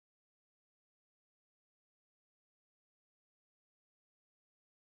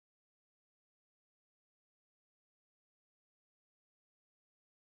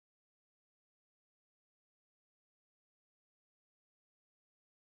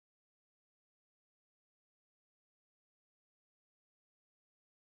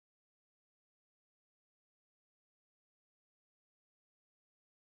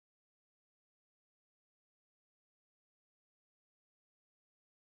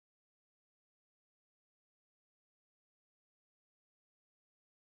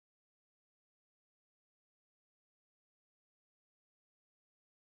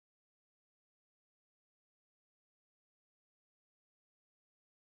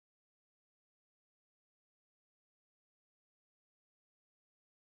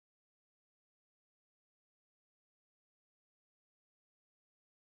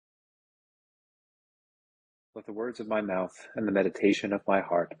Let the words of my mouth and the meditation of my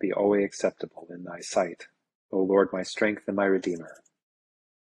heart be always acceptable in thy sight, O Lord, my strength and my Redeemer.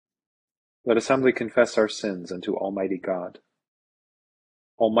 Let us humbly confess our sins unto Almighty God.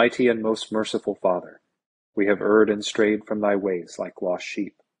 Almighty and most merciful Father, we have erred and strayed from thy ways like lost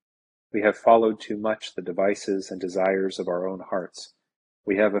sheep. We have followed too much the devices and desires of our own hearts.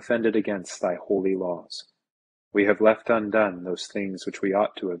 We have offended against thy holy laws. We have left undone those things which we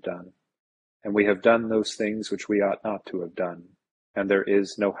ought to have done, and we have done those things which we ought not to have done, and there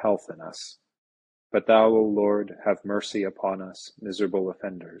is no health in us. But thou, O Lord, have mercy upon us, miserable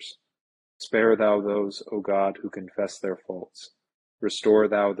offenders. Spare thou those, O God, who confess their faults. Restore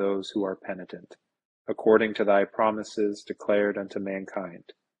thou those who are penitent, according to thy promises declared unto mankind,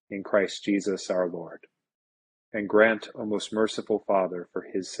 in Christ Jesus our Lord. And grant, O most merciful Father, for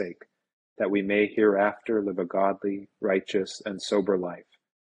his sake, that we may hereafter live a godly, righteous, and sober life,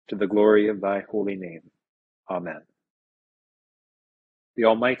 to the glory of thy holy name. Amen. The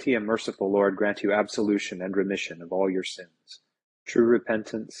Almighty and merciful Lord grant you absolution and remission of all your sins, true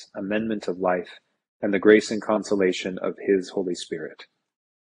repentance, amendment of life, and the grace and consolation of his Holy Spirit.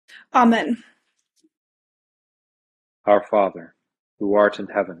 Amen. Our Father, who art in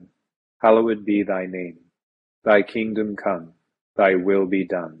heaven, hallowed be thy name. Thy kingdom come, thy will be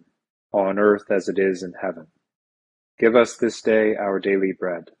done, on earth as it is in heaven. Give us this day our daily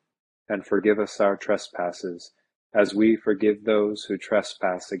bread, and forgive us our trespasses, as we forgive those who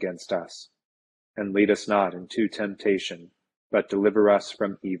trespass against us. And lead us not into temptation, but deliver us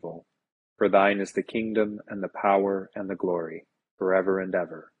from evil. For thine is the kingdom, and the power, and the glory, forever and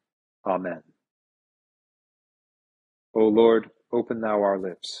ever. Amen. O Lord, open thou our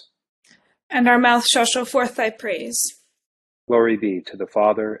lips, And our mouth shall show forth thy praise. Glory be to the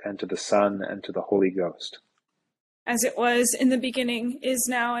Father, and to the Son, and to the Holy Ghost. As it was in the beginning, is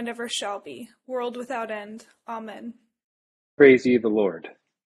now, and ever shall be, world without end. Amen. Praise ye the Lord.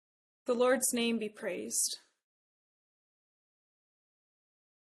 The Lord's name be praised.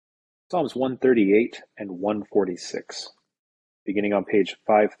 Psalms 138 and 146, beginning on page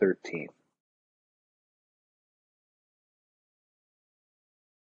 513.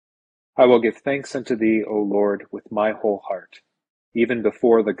 I will give thanks unto thee, O Lord, with my whole heart. Even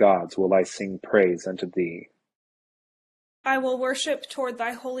before the gods will I sing praise unto thee. I will worship toward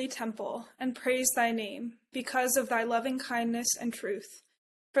thy holy temple, and praise thy name, because of thy loving kindness and truth.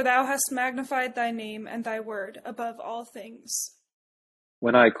 For thou hast magnified thy name and thy word above all things.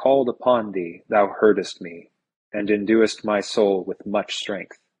 When I called upon thee, thou heardest me, and enduest my soul with much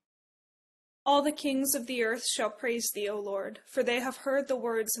strength. All the kings of the earth shall praise thee, O Lord, for they have heard the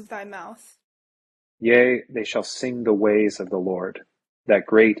words of thy mouth. Yea, they shall sing the ways of the Lord, that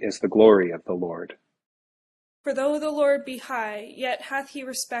great is the glory of the Lord. For though the Lord be high, yet hath he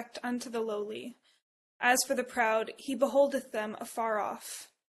respect unto the lowly. As for the proud, he beholdeth them afar off.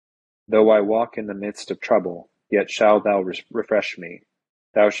 Though I walk in the midst of trouble, yet shalt thou refresh me.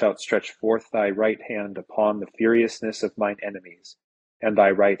 Thou shalt stretch forth thy right hand upon the furiousness of mine enemies, and thy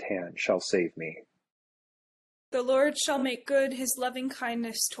right hand shall save me. The Lord shall make good his loving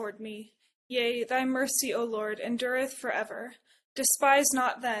kindness toward me. Yea, thy mercy, O Lord, endureth forever. Despise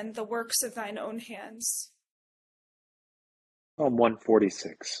not then the works of thine own hands. Psalm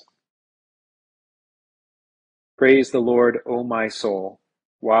 146. Praise the Lord, O my soul.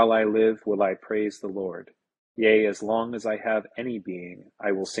 While I live will I praise the Lord. Yea, as long as I have any being,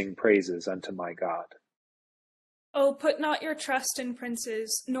 I will sing praises unto my God. O put not your trust in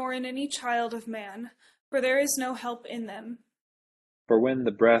princes, nor in any child of man, for there is no help in them. For when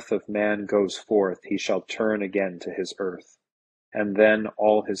the breath of man goes forth, he shall turn again to his earth, and then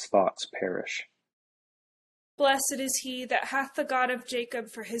all his thoughts perish. Blessed is he that hath the God of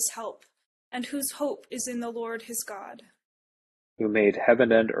Jacob for his help, and whose hope is in the Lord his God. Who made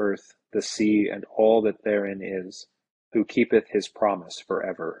heaven and earth, the sea, and all that therein is, who keepeth his promise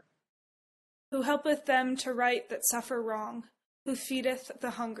forever. Who helpeth them to right that suffer wrong, who feedeth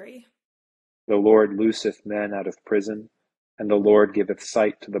the hungry. The Lord looseth men out of prison, and the Lord giveth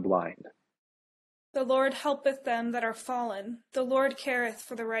sight to the blind. The Lord helpeth them that are fallen, the Lord careth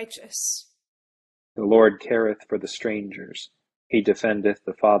for the righteous. The Lord careth for the strangers, he defendeth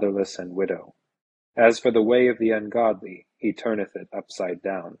the fatherless and widow. As for the way of the ungodly, he turneth it upside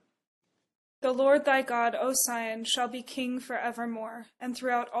down. The Lord thy God, O Sion, shall be king for evermore, and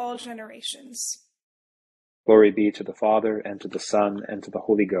throughout all generations. Glory be to the Father, and to the Son, and to the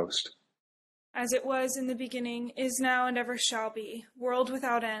Holy Ghost. As it was in the beginning, is now, and ever shall be, world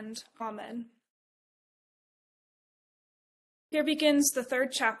without end. Amen. Here begins the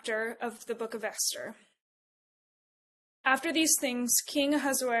third chapter of the book of Esther. After these things, King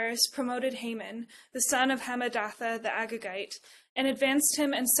Ahasuerus promoted Haman, the son of Hammedatha the Agagite, and advanced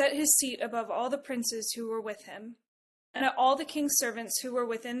him and set his seat above all the princes who were with him. And all the king's servants who were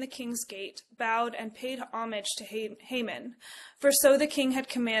within the king's gate bowed and paid homage to Haman, for so the king had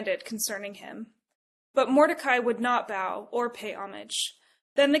commanded concerning him. But Mordecai would not bow or pay homage.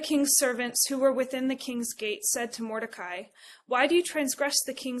 Then the king's servants who were within the king's gate said to Mordecai, "Why do you transgress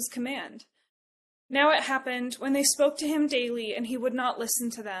the king's command?" Now it happened, when they spoke to him daily and he would not listen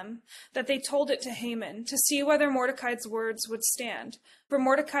to them, that they told it to Haman, to see whether Mordecai's words would stand, for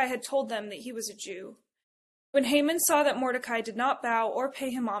Mordecai had told them that he was a Jew. When Haman saw that Mordecai did not bow or pay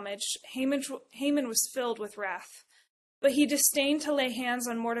him homage, Haman was filled with wrath. But he disdained to lay hands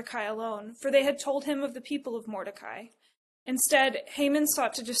on Mordecai alone, for they had told him of the people of Mordecai. Instead, Haman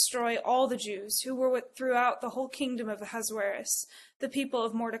sought to destroy all the Jews who were throughout the whole kingdom of Ahasuerus, the people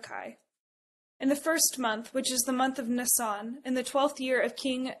of Mordecai. In the first month, which is the month of Nisan, in the 12th year of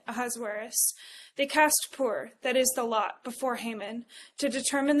King Ahasuerus, they cast Pur, that is the lot, before Haman, to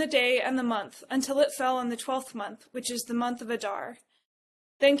determine the day and the month, until it fell on the 12th month, which is the month of Adar.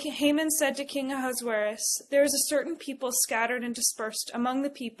 Then Haman said to King Ahasuerus, "There is a certain people scattered and dispersed among the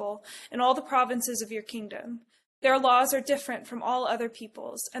people in all the provinces of your kingdom. Their laws are different from all other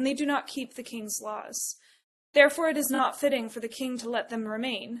peoples, and they do not keep the king's laws. Therefore it is not fitting for the king to let them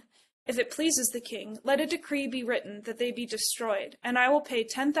remain. If it pleases the king, let a decree be written that they be destroyed, and I will pay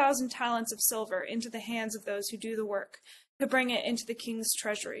 10,000 talents of silver into the hands of those who do the work, to bring it into the king's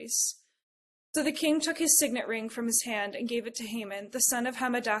treasuries." So the king took his signet ring from his hand and gave it to Haman, the son of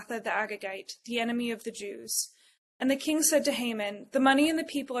Hammedatha the Agagite, the enemy of the Jews. And the king said to Haman, "The money and the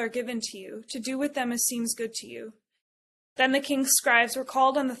people are given to you, to do with them as seems good to you." Then the king's scribes were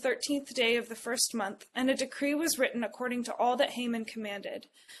called on the 13th day of the first month, and a decree was written according to all that Haman commanded,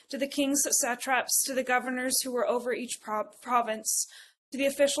 to the king's satraps, to the governors who were over each province, to the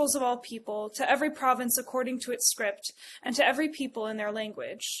officials of all people, to every province according to its script, and to every people in their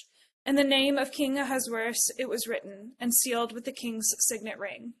language. In the name of King Ahasuerus it was written, and sealed with the king's signet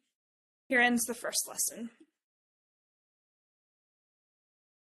ring. Here ends the first lesson.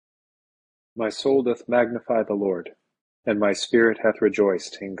 My soul doth magnify the Lord, and my spirit hath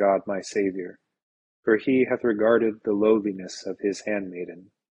rejoiced in God my Saviour. For he hath regarded the lowliness of his handmaiden.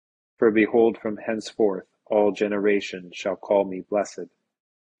 For behold, from henceforth all generations shall call me blessed.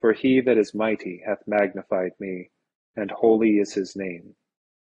 For he that is mighty hath magnified me, and holy is his name.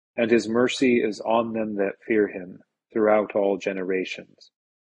 And his mercy is on them that fear him throughout all generations.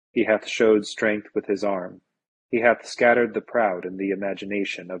 He hath showed strength with his arm. He hath scattered the proud in the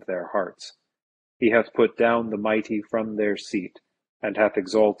imagination of their hearts. He hath put down the mighty from their seat, and hath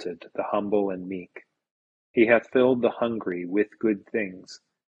exalted the humble and meek. He hath filled the hungry with good things,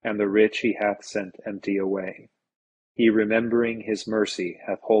 and the rich he hath sent empty away. He, remembering his mercy,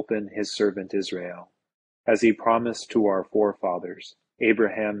 hath holpen his servant Israel, as he promised to our forefathers,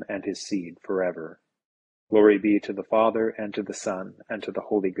 Abraham and his seed forever. Glory be to the Father, and to the Son, and to the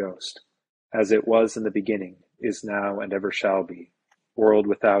Holy Ghost, as it was in the beginning, is now, and ever shall be, world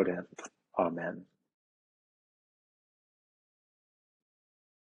without end. Amen.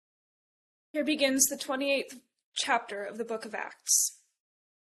 Here begins the 28th chapter of the book of Acts.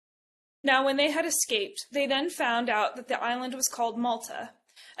 Now when they had escaped, they then found out that the island was called Malta,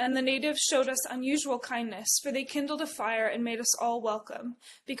 and the natives showed us unusual kindness, for they kindled a fire and made us all welcome,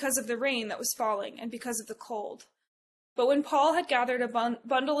 because of the rain that was falling and because of the cold. But when Paul had gathered a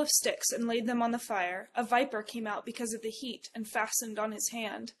bundle of sticks and laid them on the fire, a viper came out because of the heat and fastened on his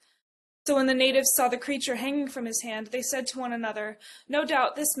hand. So when the natives saw the creature hanging from his hand, they said to one another, "No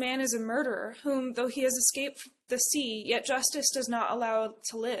doubt this man is a murderer, whom, though he has escaped the sea, yet justice does not allow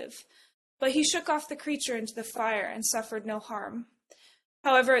to live." But he shook off the creature into the fire and suffered no harm.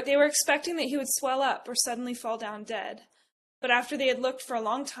 However, they were expecting that he would swell up or suddenly fall down dead. But after they had looked for a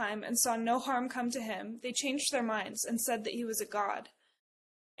long time and saw no harm come to him, they changed their minds and said that he was a god.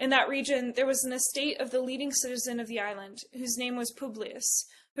 In that region there was an estate of the leading citizen of the island, whose name was Publius,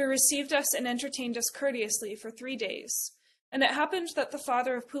 who received us and entertained us courteously for 3 days. And it happened that the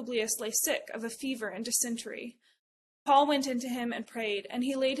father of Publius lay sick of a fever and dysentery. Paul went in to him and prayed, and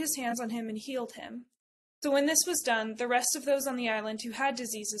he laid his hands on him and healed him. So when this was done, the rest of those on the island who had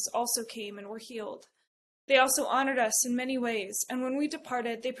diseases also came and were healed. They also honored us in many ways, and when we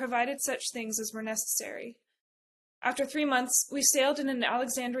departed, they provided such things as were necessary. After 3 months, we sailed in an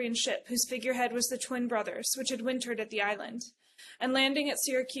Alexandrian ship whose figurehead was the twin brothers, which had wintered at the island. And landing at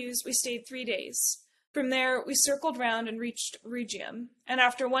Syracuse, we stayed 3 days. From there, we circled round and reached Rhegium. And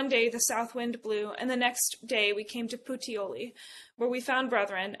after 1 day, the south wind blew, and the next day we came to Puteoli, where we found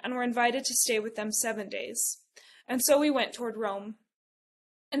brethren, and were invited to stay with them 7 days. and so we went toward Rome.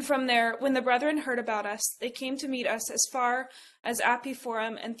 And from there, when the brethren heard about us, they came to meet us as far as Appii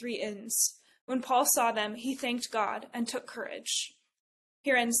Forum and 3 Inns. When Paul saw them, he thanked God and took courage.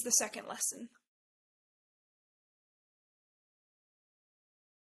 Here ends the second lesson.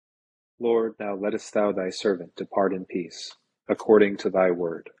 Lord, now lettest thou thy servant depart in peace, according to thy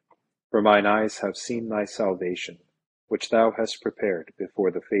word. For mine eyes have seen thy salvation, which thou hast prepared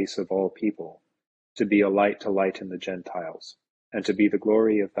before the face of all people, to be a light to lighten the Gentiles, and to be the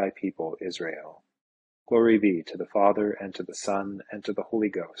glory of thy people Israel. Glory be to the Father, and to the Son, and to the Holy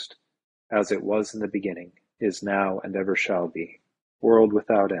Ghost, as it was in the beginning, is now, and ever shall be, world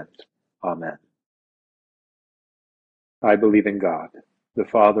without end. Amen. I believe in God, the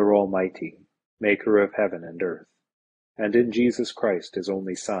Father Almighty, maker of heaven and earth, and in Jesus Christ, his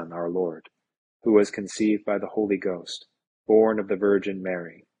only Son, our Lord, who was conceived by the Holy Ghost, born of the Virgin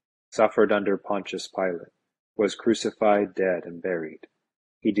Mary, suffered under Pontius Pilate, was crucified, dead, and buried.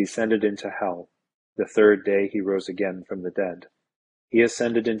 He descended into hell. The third day he rose again from the dead. He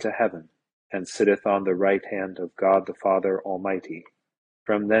ascended into heaven, and sitteth on the right hand of God the Father Almighty.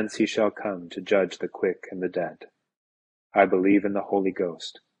 From thence he shall come to judge the quick and the dead. I believe in the Holy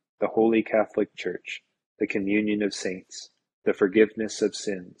Ghost, the Holy Catholic Church, the communion of saints, the forgiveness of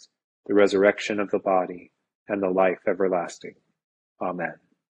sins, the resurrection of the body, and the life everlasting. Amen.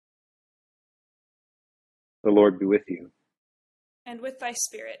 The Lord be with you. And with thy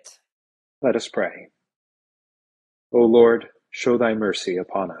spirit. Let us pray. O Lord, show thy mercy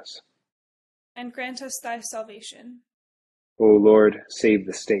upon us. And grant us thy salvation. O Lord, save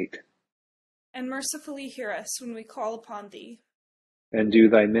the state. And mercifully hear us when we call upon thee. And do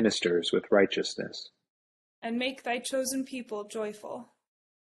thy ministers with righteousness. And make thy chosen people joyful.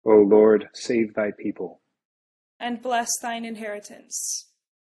 O Lord, save thy people. And bless thine inheritance.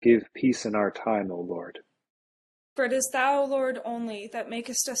 Give peace in our time, O Lord. For it is thou, Lord, only that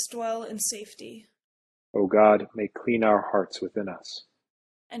makest us dwell in safety. O God, make clean our hearts within us.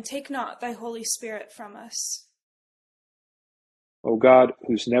 And take not thy Holy Spirit from us. O God,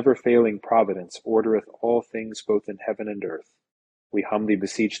 whose never-failing providence ordereth all things both in heaven and earth, we humbly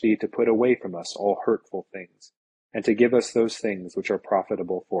beseech thee to put away from us all hurtful things, and to give us those things which are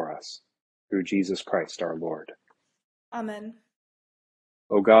profitable for us, through Jesus Christ our Lord. Amen.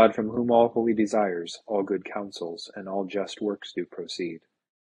 O God, from whom all holy desires, all good counsels, and all just works do proceed,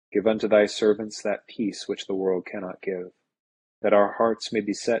 give unto thy servants that peace which the world cannot give, that our hearts may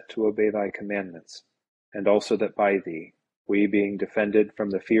be set to obey thy commandments, and also that by thee, we, being defended from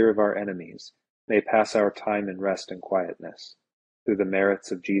the fear of our enemies, may pass our time in rest and quietness, through the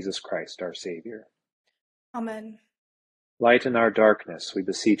merits of Jesus Christ our Saviour. Amen. Lighten our darkness, we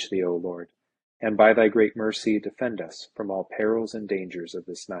beseech thee, O Lord, and by thy great mercy defend us from all perils and dangers of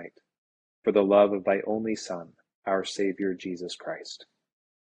this night, for the love of thy only Son, our Saviour Jesus Christ.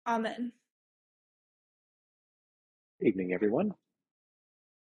 Amen. Evening, everyone.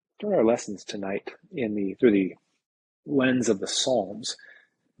 Start our lessons tonight through the lens of the Psalms.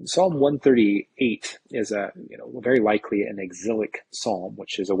 Psalm 138 is very likely an exilic psalm,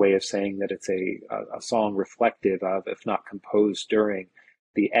 which is a way of saying that it's a song reflective of, if not composed during,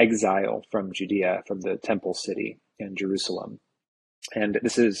 the exile from Judea, from the temple city in Jerusalem. And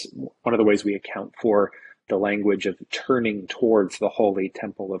this is one of the ways we account for the language of turning towards the holy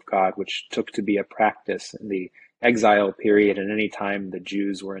temple of God, which took to be a practice in the exile period, and any time the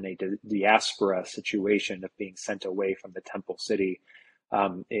Jews were in a diaspora situation of being sent away from the temple city.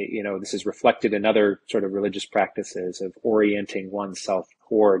 This is reflected in other sort of religious practices of orienting oneself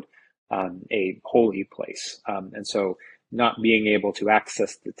toward a holy place. And so not being able to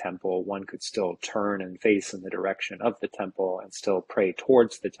access the temple, one could still turn and face in the direction of the temple and still pray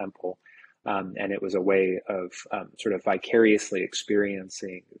towards the temple. And it was a way of sort of vicariously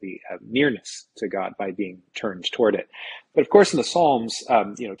experiencing the nearness to God by being turned toward it. But of course, in the Psalms,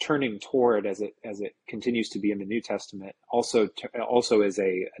 turning toward, as it continues to be in the New Testament, also is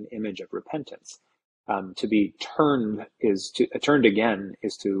an image of repentance. To be turned turned again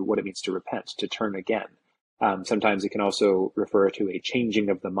is to what it means to repent, to turn again. Sometimes it can also refer to a changing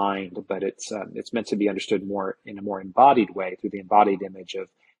of the mind, but it's meant to be understood more in a more embodied way, through the embodied image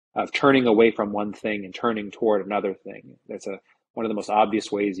of turning away from one thing and turning toward another thing. That's one of the most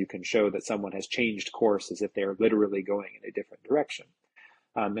obvious ways you can show that someone has changed course, is if they're literally going in a different direction.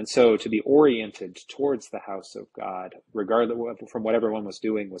 And so to be oriented towards the house of God, regardless from whatever one was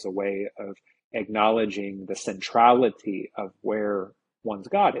doing, was a way of acknowledging the centrality of where one's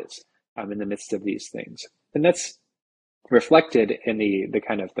God is in the midst of these things. And that's reflected in the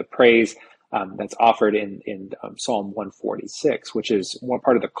kind of the praise that's offered in Psalm 146, which is one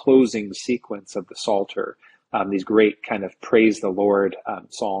part of the closing sequence of the Psalter. these great kind of praise the Lord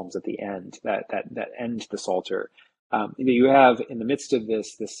psalms at the end that end the Psalter. You have in the midst of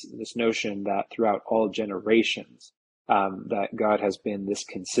this notion that throughout all generations, that God has been this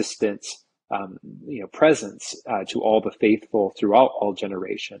consistent presence to all the faithful throughout all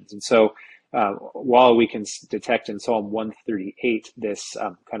generations. And so while we can detect in Psalm 138 this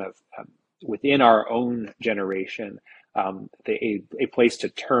within our own generation, a place to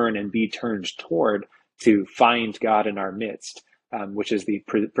turn and be turned toward to find God in our midst, which is the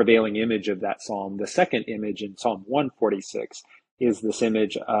prevailing image of that psalm. The second image in Psalm 146 is this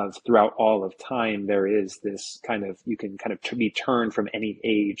image of throughout all of time, there is this you can be turned from any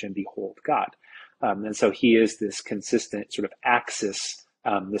age and behold God. And so he is this consistent sort of axis,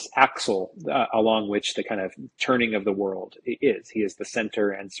 this axle along which the kind of turning of the world is. He is the center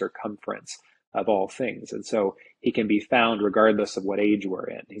and circumference of all things. And so he can be found regardless of what age we're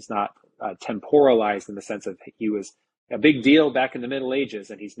in. He's not temporalized in the sense of he was a big deal back in the Middle Ages,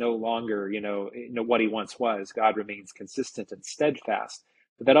 and he's no longer, what he once was. God remains consistent and steadfast.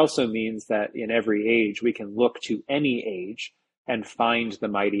 But that also means that in every age, we can look to any age and find the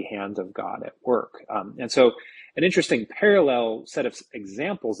mighty hand of God at work. And so an interesting parallel set of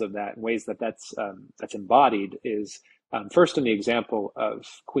examples of that in ways that's embodied is first in the example of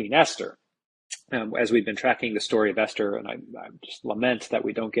Queen Esther. As we've been tracking the story of Esther, and I just lament that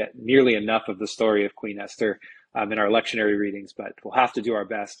we don't get nearly enough of the story of Queen Esther in our lectionary readings, but we'll have to do our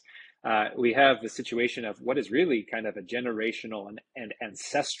best. We have the situation of what is really kind of a generational and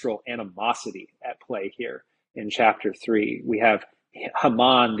ancestral animosity at play here in chapter 3. We have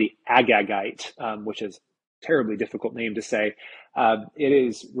Haman the Agagite, which is a terribly difficult name to say.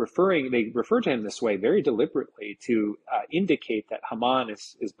 They refer to him this way very deliberately to indicate that Haman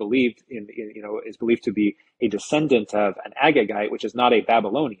is believed to be a descendant of an Agagite, which is not a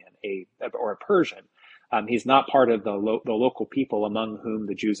Babylonian or a Persian. He's not part of the local people among whom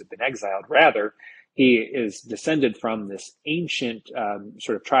the Jews have been exiled. Rather, he is descended from this ancient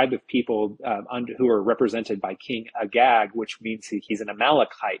sort of tribe of people who are represented by King Agag, which means he's an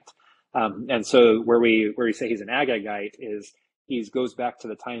Amalekite. And so where we say he's an Agagite is he goes back to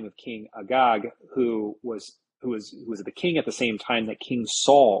the time of King Agag, who was the king at the same time that King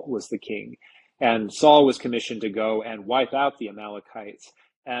Saul was the king. And Saul was commissioned to go and wipe out the Amalekites.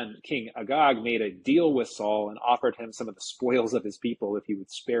 And King Agag made a deal with Saul and offered him some of the spoils of his people if he would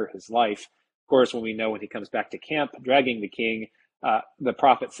spare his life. Of course, when he comes back to camp, dragging the king, the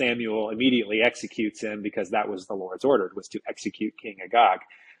prophet Samuel immediately executes him because that was the Lord's order, was to execute King Agag.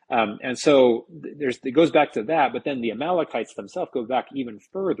 And so it goes back to that, but then the Amalekites themselves go back even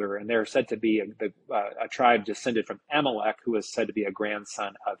further, and they're said to be a tribe descended from Amalek, who is said to be a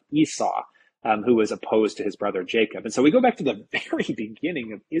grandson of Esau, who was opposed to his brother Jacob. And so we go back to the very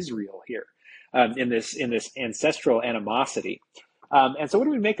beginning of Israel here, in this ancestral animosity. And so what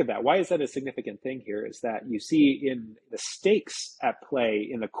do we make of that? Why is that a significant thing here? Is that you see in the stakes at play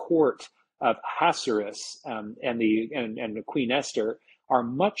in the court of Ahasuerus and the Queen Esther are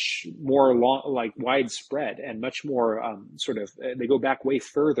much more widespread and much more they go back way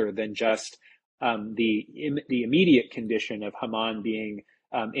further than just the immediate condition of Haman being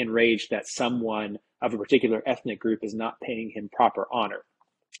enraged that someone of a particular ethnic group is not paying him proper honor.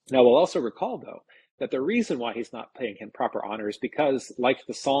 Now, we'll also recall, though, that the reason why he's not paying him proper honor is because, like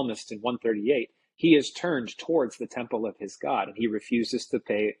the psalmist in 138, he is turned towards the temple of his God, and he refuses to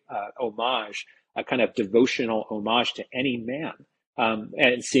pay homage, a kind of devotional homage to any man,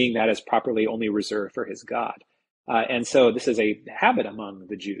 and seeing that as properly only reserved for his God. And so this is a habit among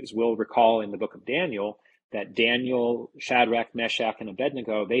the Jews. We'll recall in the book of Daniel that Daniel, Shadrach, Meshach, and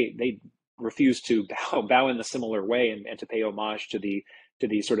Abednego, they refused to bow in a similar way and to pay homage to the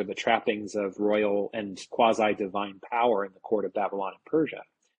sort of the trappings of royal and quasi-divine power in the court of Babylon and Persia.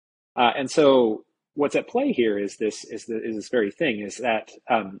 And so what's at play here is this very thing, is that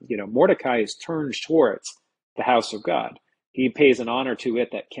Mordecai is turned towards the house of God. He pays an honor to it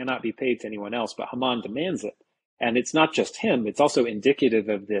that cannot be paid to anyone else, but Haman demands it. And it's not just him, it's also indicative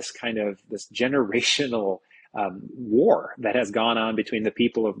of this generational war that has gone on between the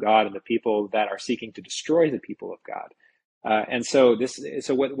people of God and the people that are seeking to destroy the people of God. And so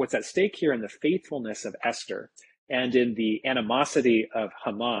what's at stake here in the faithfulness of Esther and in the animosity of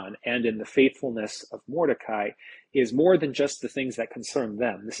Haman and in the faithfulness of Mordecai is more than just the things that concern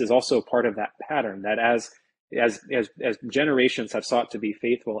them. This is also part of that pattern that as generations have sought to be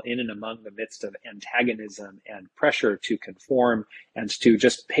faithful in and among the midst of antagonism and pressure to conform and to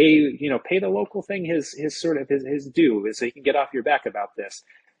just pay the local thing his due, so he can get off your back about this.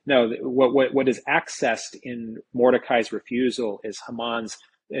 No, what is accessed in Mordecai's refusal is Haman's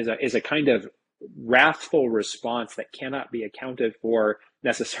is a kind of wrathful response that cannot be accounted for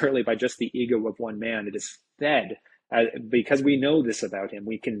necessarily by just the ego of one man. It is fed because we know this about him.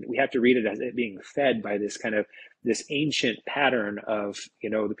 We have to read it as it being fed by this ancient pattern of,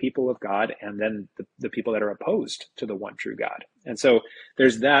 the people of God, and then the people that are opposed to the one true God. And so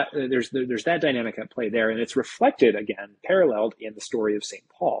there's that dynamic at play there, and it's reflected again, paralleled in the story of St.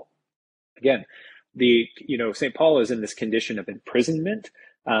 Paul. Again, St. Paul is in this condition of imprisonment.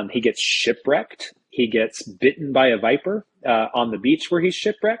 He gets shipwrecked. He gets bitten by a viper on the beach where he's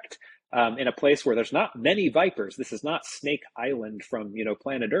shipwrecked, in a place where there's not many vipers. This is not Snake Island from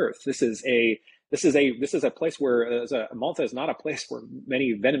planet Earth. This is a place where Malta is not a place where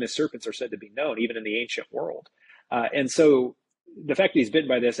many venomous serpents are said to be known, even in the ancient world. And so the fact that he's bitten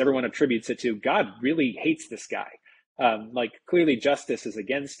by this, everyone attributes it to God really hates this guy. Clearly justice is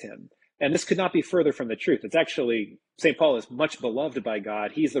against him. And this could not be further from the truth. It's actually, St. Paul is much beloved by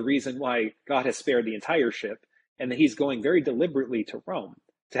God. He's the reason why God has spared the entire ship, and that he's going very deliberately to Rome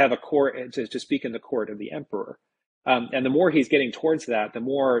to have a court, to speak in the court of the emperor. And the more he's getting towards that, the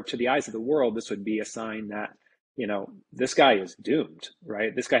more to the eyes of the world, this would be a sign that, this guy is doomed,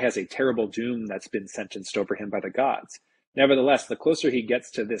 right? This guy has a terrible doom that's been sentenced over him by the gods. Nevertheless, the closer he gets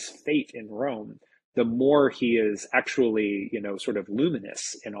to this fate in Rome, the more he is actually, sort of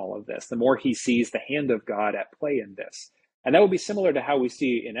luminous in all of this, the more he sees the hand of God at play in this. And that will be similar to how we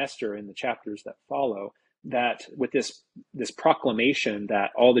see in Esther in the chapters that follow, that with this proclamation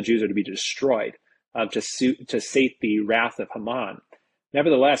that all the Jews are to be destroyed, to sate the wrath of Haman.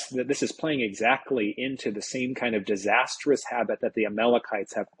 Nevertheless, this is playing exactly into the same kind of disastrous habit that the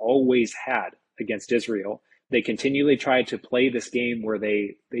Amalekites have always had against Israel. They continually try to play this game where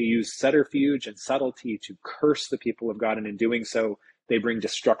they use subterfuge and subtlety to curse the people of God, and in doing so, they bring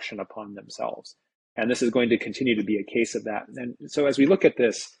destruction upon themselves. And this is going to continue to be a case of that. And so as we look at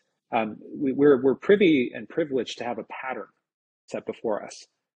this, we're privy and privileged to have a pattern set before us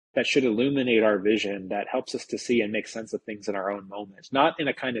that should illuminate our vision, that helps us to see and make sense of things in our own moment, not in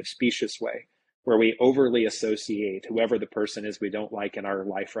a kind of specious way, where we overly associate whoever the person is we don't like in our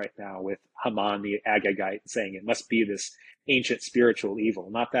life right now with Haman the Agagite, saying it must be this ancient spiritual evil.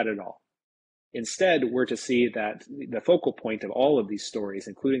 Not that at all. Instead, we're to see that the focal point of all of these stories,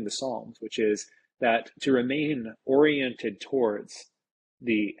 including the Psalms, which is that to remain oriented towards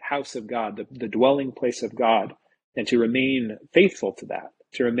the house of God, the dwelling place of God, and to remain faithful to that,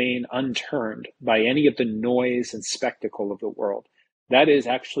 to remain unturned by any of the noise and spectacle of the world. That is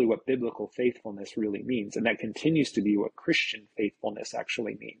actually what biblical faithfulness really means, and that continues to be what Christian faithfulness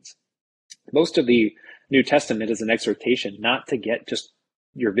actually means. Most of the New Testament is an exhortation not to get just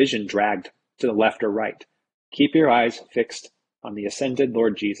your vision dragged to the left or right. Keep your eyes fixed on the ascended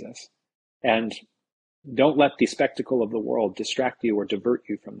Lord Jesus, and don't let the spectacle of the world distract you or divert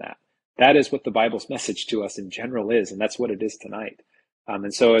you from that. That is what the Bible's message to us in general is, and that's what it is tonight.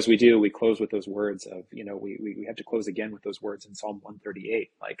 And so as we do, we close with those words of, we have to close again with those words in Psalm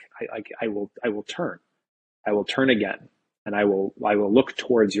 138. I will turn again, and I will look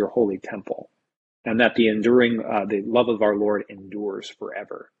towards your holy temple, and that the love of our Lord endures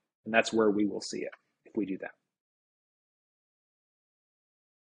forever. And that's where we will see it if we do that.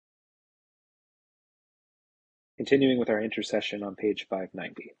 Continuing with our intercession on page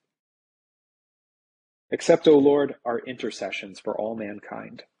 590. Accept, O Lord, our intercessions for all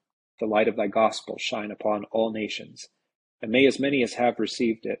mankind. The light of thy gospel shine upon all nations, and may as many as have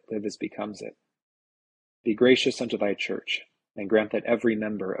received it live as becomes it. Be gracious unto thy church, and grant that every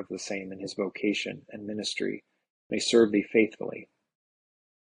member of the same in his vocation and ministry may serve thee faithfully.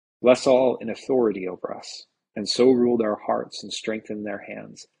 Bless all in authority over us, and so rule their hearts and strengthen their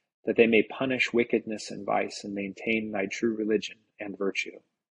hands, that they may punish wickedness and vice and maintain thy true religion and virtue.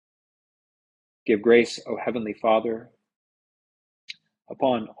 Give grace, O Heavenly Father,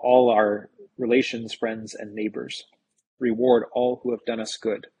 upon all our relations, friends, and neighbors. Reward all who have done us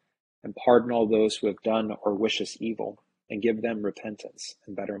good, and pardon all those who have done or wish us evil, and give them repentance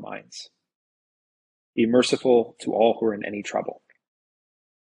and better minds. Be merciful to all who are in any trouble.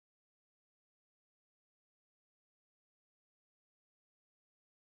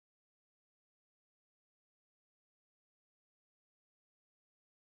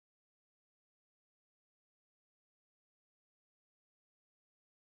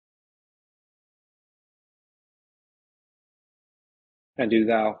 And do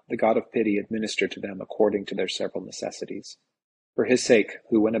thou, the God of pity, administer to them according to their several necessities. For his sake,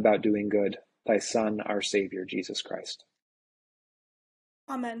 who went about doing good, thy Son, our Savior, Jesus Christ.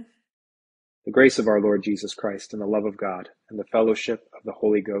 Amen. The grace of our Lord Jesus Christ, and the love of God, and the fellowship of the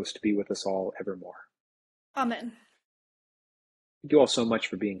Holy Ghost be with us all evermore. Amen. Thank you all so much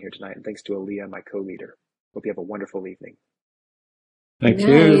for being here tonight, and thanks to Aaliyah, my co-leader. Hope you have a wonderful evening. Thank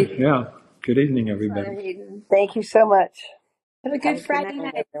you. Yeah. Good evening, everybody. Thank you so much. Have a good Friday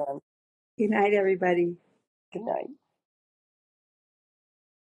night. Everyone. Good night, everybody. Good night.